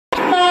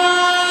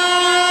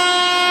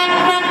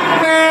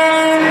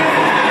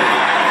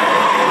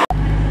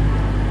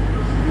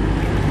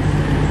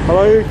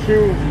Hey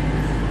Q,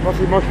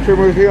 nothing much to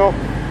with here.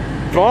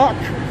 Back,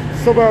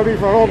 somewhere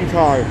for home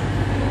time.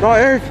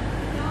 That is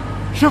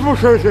Sheffield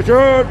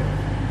Station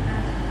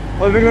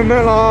on Midland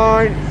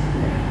Mainline.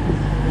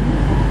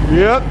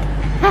 Yep.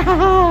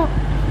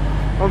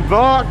 I'm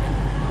back.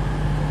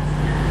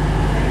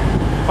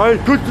 Oh,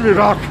 it's good to be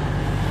back.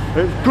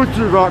 It's good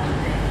to be back.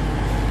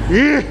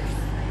 Yeah.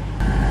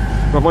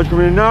 My boy's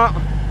coming in now.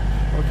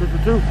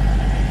 222.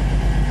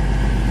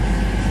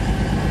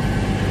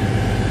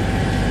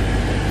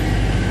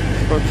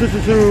 Got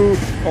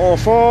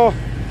 22204.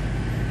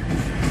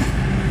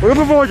 We're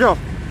looking for you.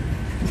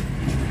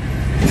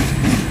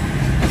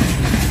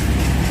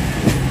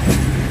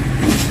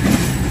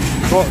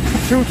 Got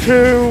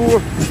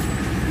 220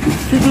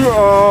 and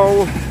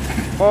 220.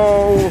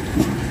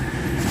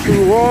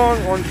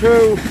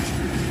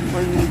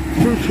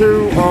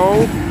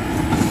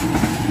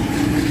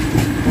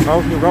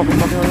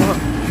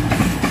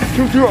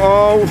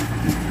 220.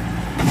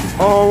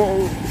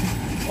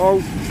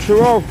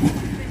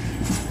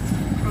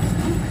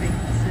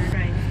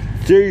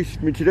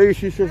 Today's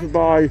sponsored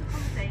by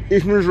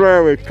East Midlands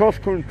Railway, Cross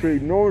Country,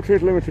 No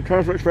Trade Limited,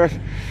 Transport Express,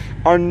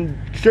 and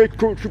State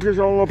Country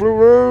on the Blue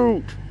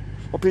Route.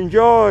 Hope you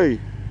enjoy.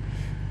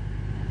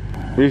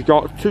 We've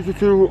got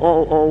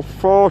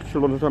 22204 to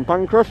London St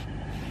Pancras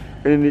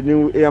in the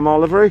new EMR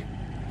livery,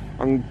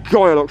 and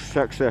God, it looks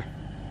sexy.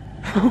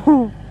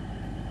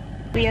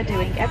 We are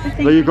doing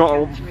everything there you got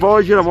a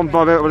Voyager and one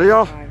by over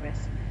here.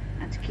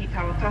 And to keep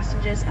our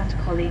passengers and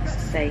colleagues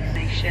safe.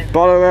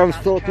 By the way,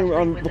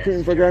 I'm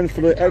looking again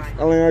for the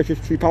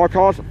XLNIST power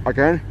cars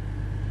again.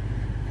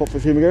 Hope to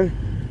see them again.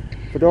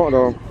 If I don't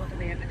know.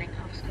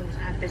 Schools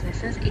and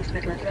businesses, East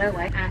Midlands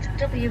Railway at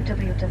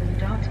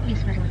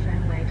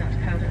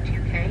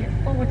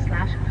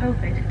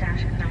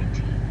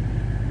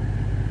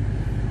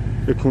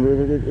www.eastmidlandsrailway.co.uk/COVID-19. It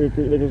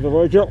comes the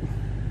Voyager.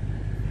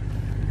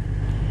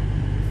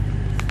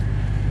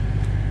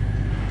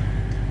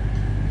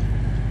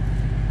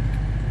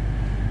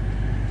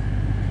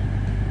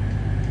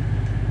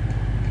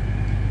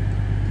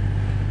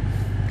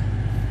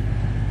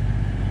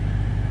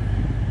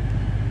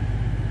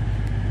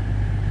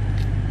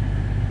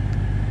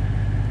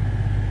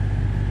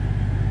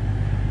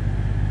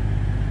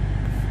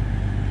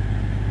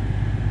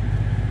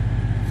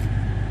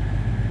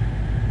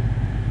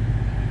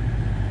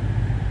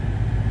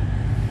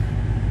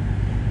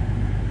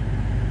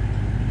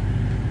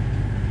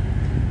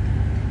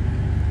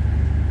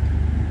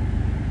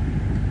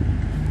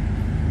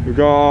 We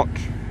got,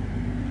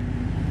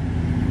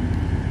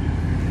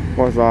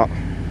 what's that?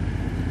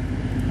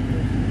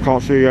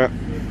 Can't see yet.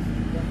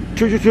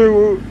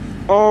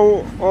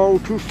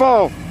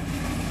 2220024.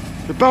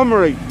 The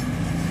Banbury.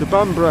 The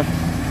Banbury.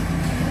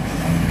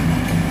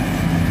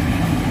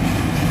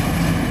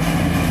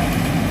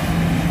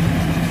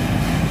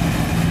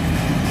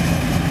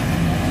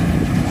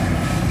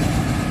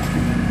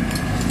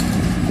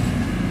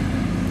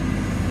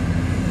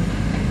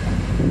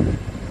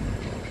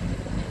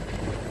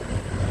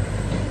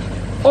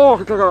 Oh, I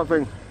can click on that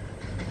thing.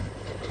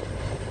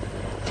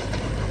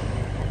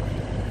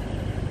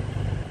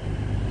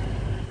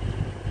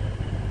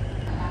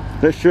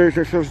 Let's change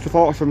this to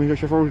 40 from here,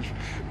 Sheffield,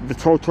 the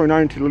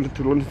 1229 to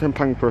London St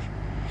Pancras.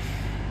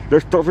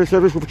 Let's stop for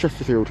service with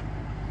Chesterfield.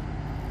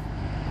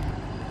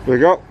 There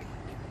you go.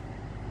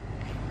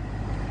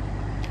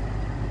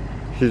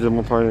 She's the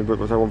 158, but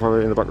was that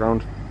 158 in the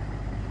background?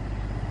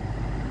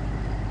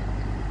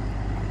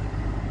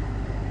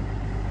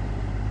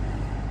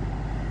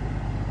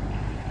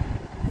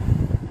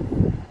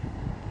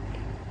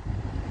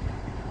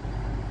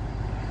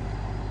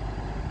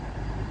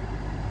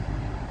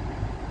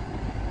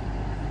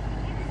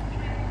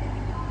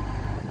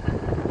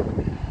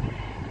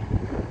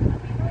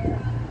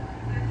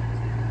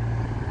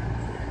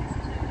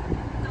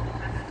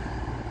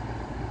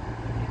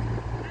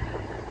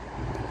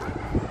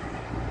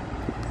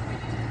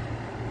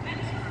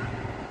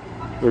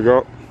 There we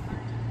go.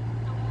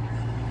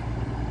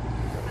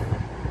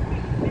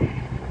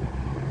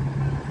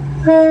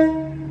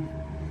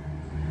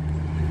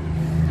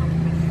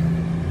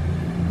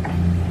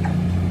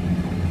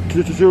 To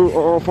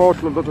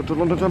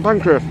London St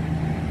Pancras.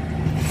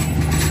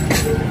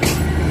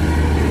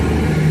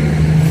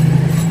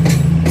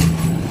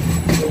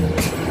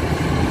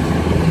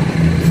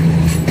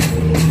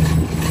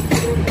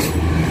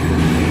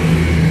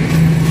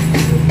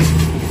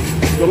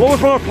 The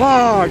lowest on a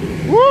flag.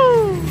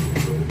 Woo!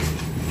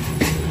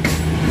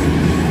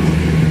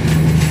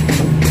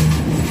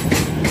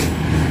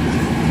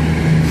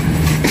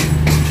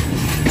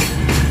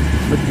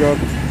 Good job.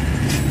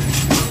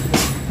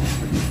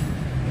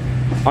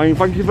 And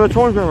thank you for the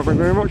towing driver, thank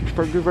you very much.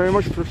 Thank you very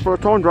much for the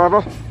towing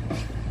driver.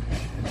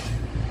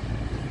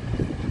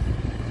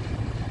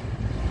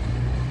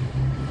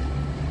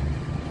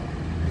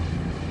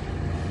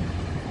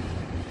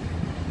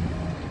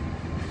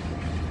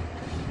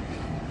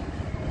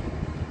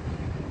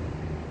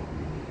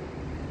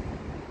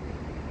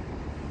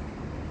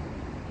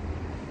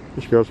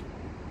 This goes.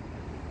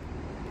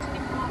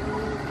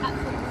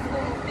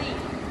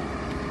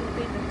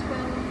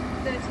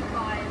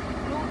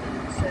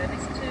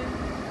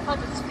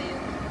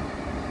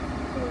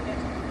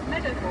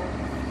 Meadow Hall,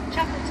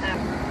 Chapeltown,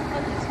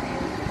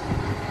 Huddersfield.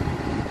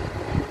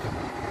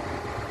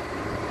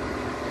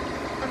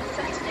 On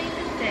Saturday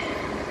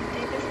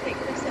the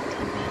 6th of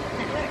September,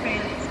 Network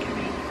Rail is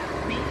carrying out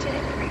major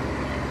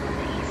improvement on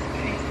the east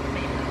coast of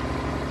Mainline.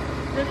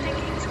 London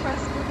King's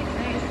Cross will be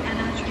closed and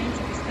our trains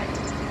are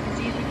expected to be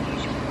busier than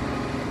usual.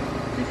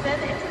 For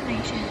further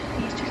information,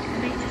 please check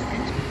the latest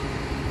entry.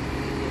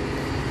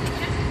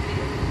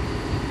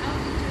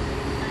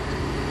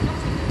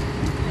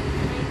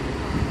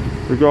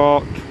 We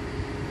got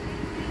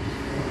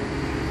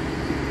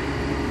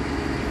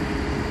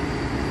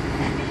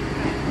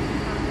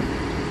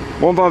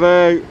one by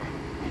the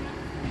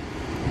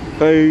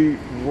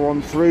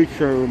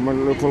 132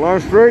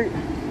 Midland Street.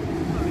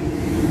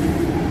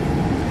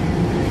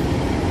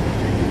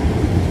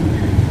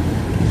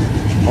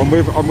 And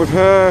with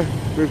her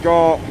we've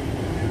got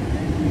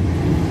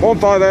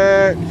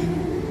 158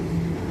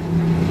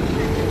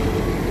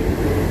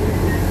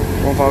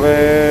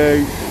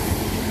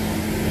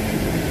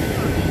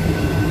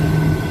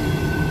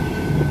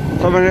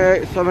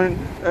 158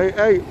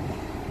 788.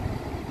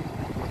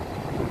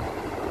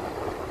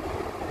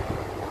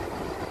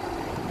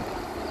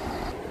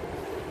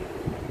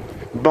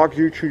 Back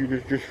YouTube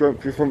just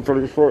went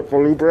for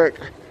a break.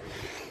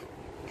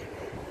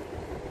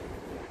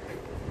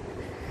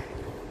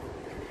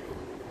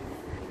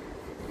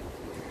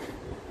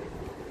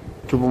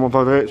 To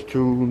 158 to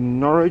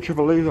Norwich, I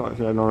believe that's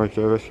Norwich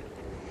service.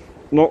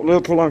 Not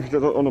Liverpool line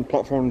on the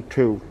platform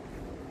 2,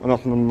 and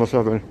that's number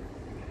 7.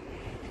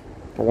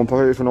 But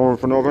 158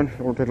 for Northern,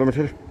 Unlimited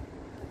Limited.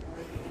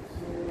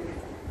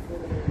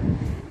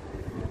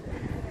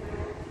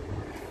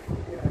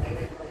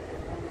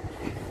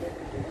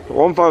 So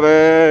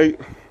 158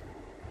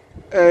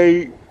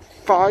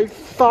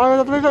 855,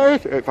 I believe that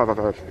is.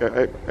 8555. Yeah,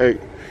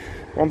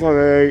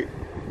 158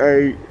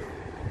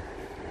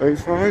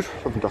 885,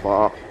 something like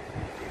that.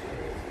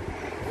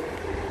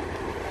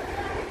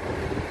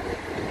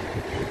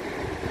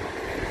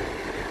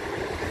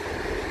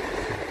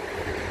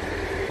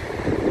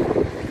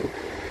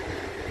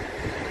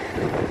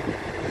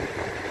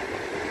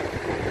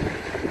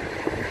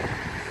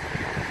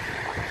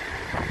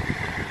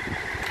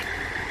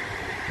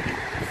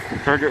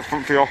 Can I get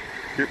front for your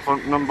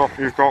front number?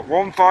 You've got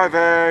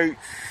 158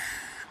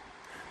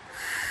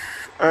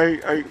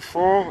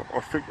 884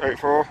 or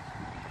 684.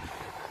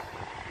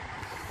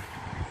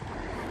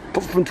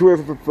 Put from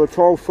 2 for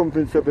 12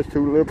 something service to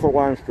Liverpool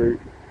Line Street.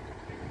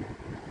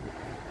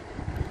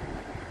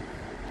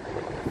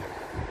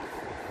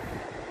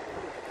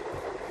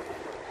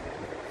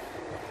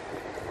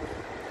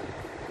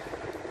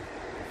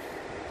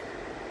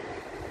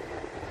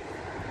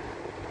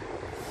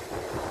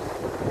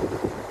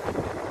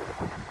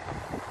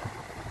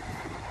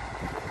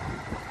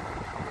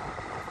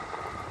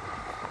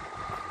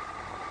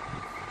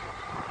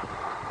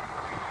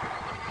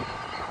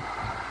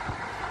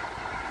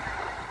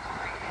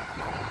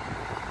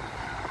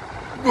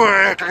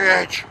 Where the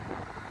edge?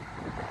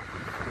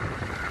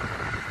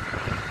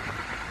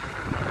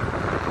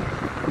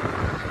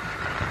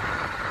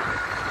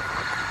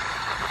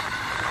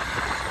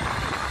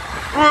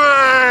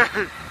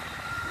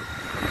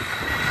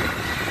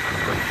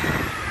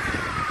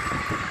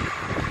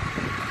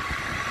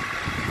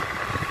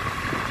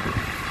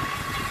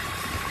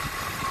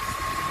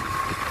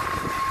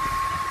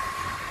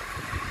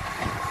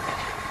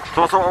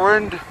 Start out of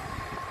wind.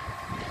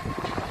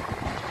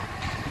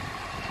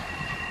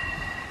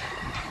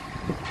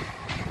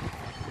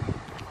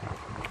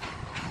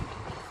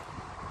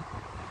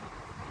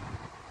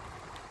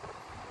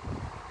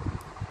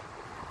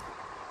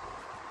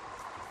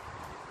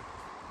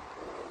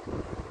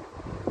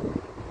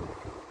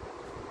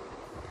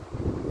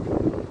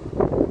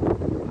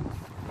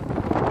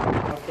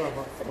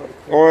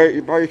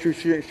 Alright, bye, you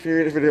see you in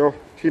the video.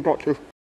 See you part 2.